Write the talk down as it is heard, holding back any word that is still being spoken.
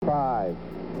5,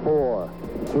 4,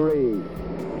 3,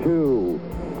 2,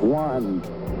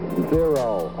 1, 0.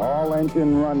 All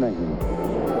engine running.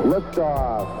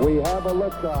 Liftoff. We have a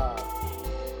liftoff.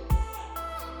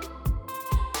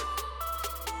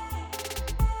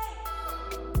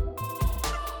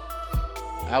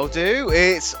 How do?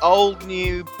 It's Old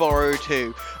New Borrowed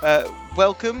Who.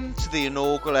 Welcome to the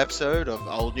inaugural episode of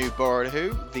Old New Borrowed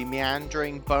Who, the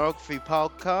meandering biography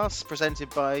podcast presented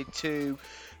by two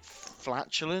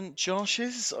flatulent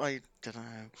Joshes. I don't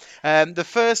know. The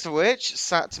first of which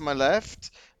sat to my left.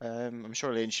 I'm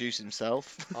sure he'll introduce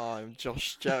himself. I'm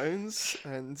Josh Jones,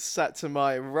 and sat to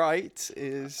my right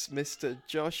is Mr.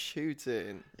 Josh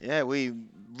Hooton. Yeah, we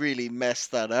really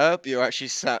messed that up. You're actually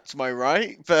sat to my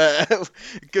right, but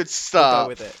good start.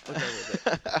 We'll go with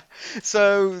it.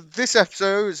 So this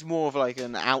episode is more of like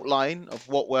an outline of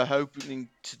what we're hoping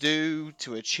to do,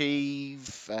 to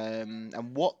achieve, and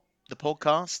what the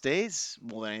podcast is,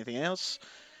 more than anything else.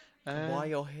 Why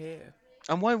you're here.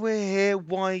 And why we're here,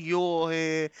 why you're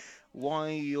here,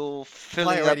 why you're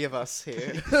filling Why are up... any of us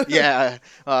here? Yeah,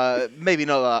 maybe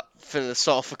not that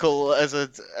philosophical as a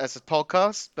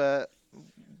podcast, but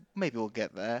maybe we'll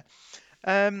get there.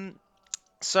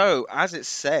 So, as it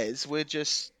says, we're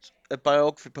just a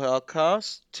biography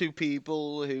podcast. Two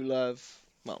people who love,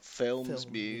 well, films,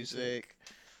 Film, music.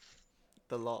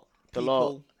 The lot. The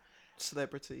People, lot.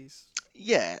 celebrities,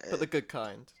 Yeah, but the good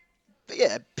kind. but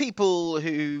yeah, people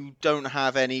who don't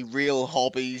have any real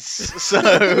hobbies, so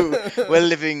we're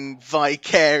living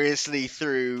vicariously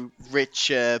through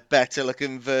richer,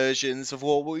 better-looking versions of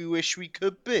what we wish we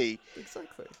could be.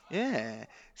 Exactly. Yeah.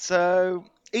 So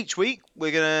each week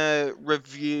we're gonna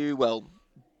review, well,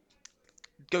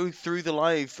 go through the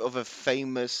life of a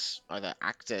famous either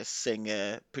actor,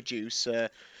 singer, producer,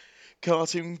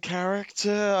 cartoon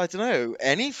character, I don't know,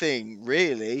 anything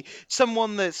really.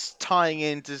 Someone that's tying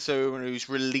into someone who's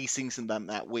releasing something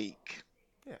that week.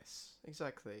 Yes,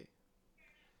 exactly.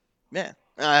 Yeah.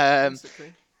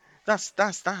 Basically. That's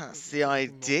the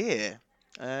idea.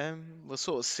 We'll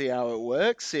sort of see how it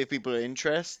works, see if people are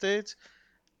interested.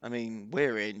 I mean,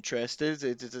 we're interested.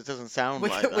 It doesn't sound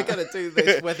like that. We're going to do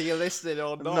this whether you're listening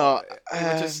or not. No,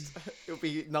 It would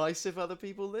be nice if other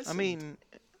people listen. I mean,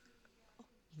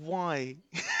 why?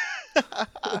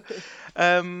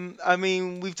 I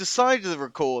mean, we've decided to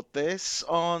record this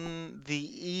on the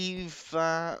eve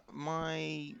that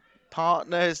my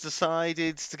partner has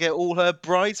decided to get all her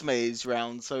bridesmaids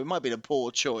round, so it might be a poor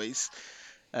choice,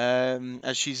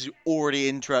 as she's already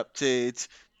interrupted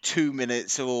 2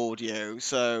 minutes of audio,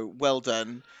 so well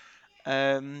done.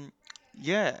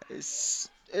 Yeah, it's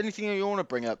anything you want to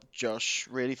bring up, Josh,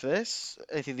 really, for this?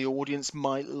 Anything the audience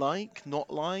might like,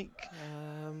 not like?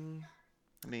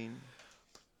 I mean...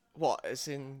 What, as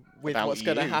in with About what's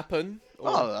going to you. happen? Or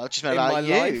Oh, I just meant in about my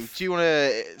you. life? Do you want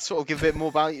to sort of give a bit more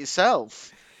about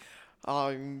yourself?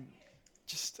 I'm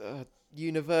just a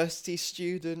university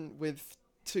student with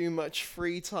too much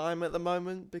free time at the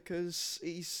moment because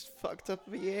he's fucked up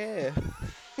a year.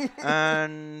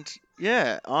 And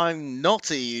yeah, I'm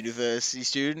not a university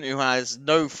student who has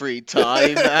no free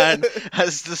time and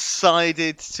has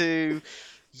decided to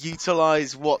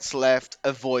utilize what's left,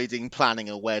 avoiding planning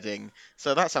a wedding.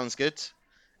 So that sounds good.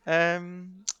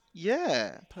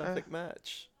 Yeah. Perfect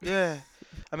match. Yeah.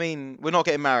 I mean, we're not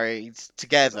getting married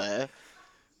together.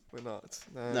 We're not.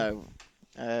 No.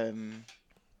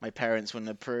 My parents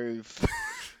wouldn't approve.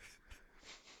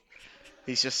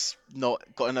 He's just not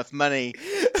got enough money.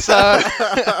 So,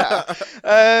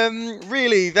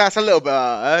 really, that's a little bit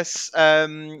about us.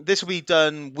 This will be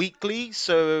done weekly,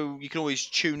 so you can always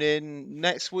tune in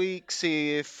next week,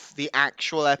 see if the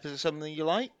actual episode is something you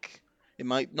like. It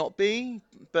might not be,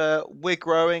 but we're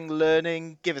growing,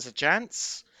 learning. Give us a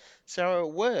chance. See how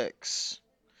it works.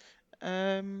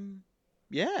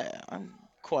 Yeah, I'm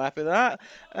quite happy with that.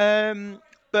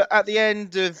 But at the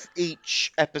end of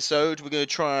each episode, we're going to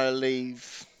try and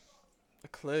leave A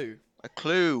clue. a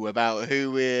clue about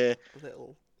who we're...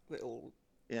 Little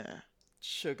Yeah.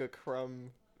 sugar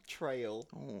crumb trail.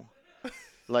 Oh.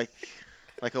 Like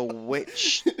a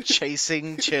witch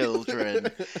chasing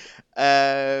children.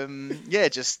 Yeah,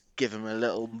 just give them a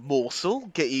little morsel,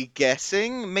 get you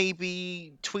guessing.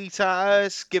 Maybe tweet at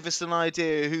us, give us an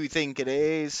idea who you think it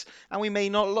is, and we may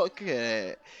not look at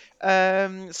it.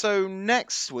 So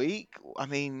next week, I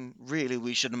mean, really,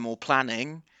 we should have more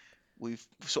planning. We've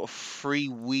sort of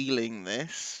freewheeling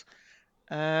this.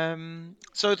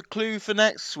 So the clue for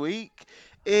next week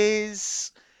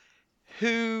is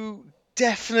who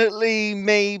definitely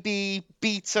maybe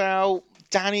beat out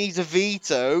Danny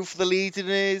DeVito for the lead in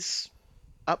his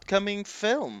upcoming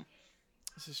film.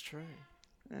 This is true.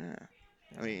 Yeah.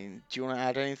 I mean, do you want to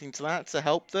add anything to that to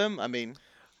help them? I mean,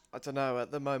 I don't know.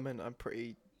 At the moment, I'm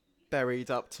pretty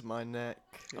buried up to my neck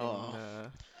Oh.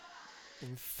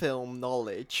 in film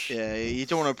knowledge. yeah, you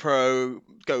don't want to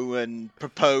go and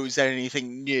propose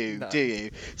anything new, No. do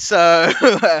you? So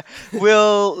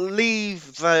we'll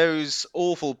leave those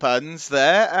awful puns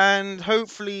there, and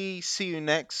hopefully see you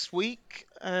next week.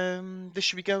 This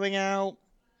should be going out.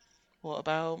 What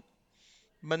about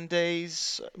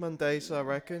Mondays? Mondays, I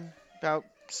reckon. About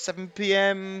 7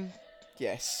 p.m.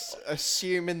 Yes,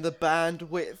 assuming the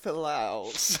bandwidth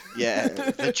allows. Yeah,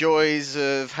 the joys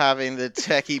of having the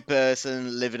techie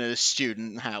person live in a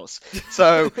student house.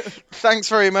 So, thanks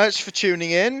very much for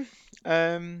tuning in.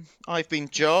 I've been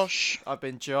Josh. I've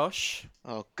been Josh.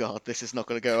 Oh God, this is not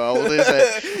going to go old, is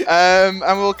it? And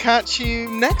we'll catch you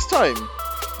next time.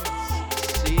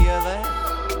 See you then.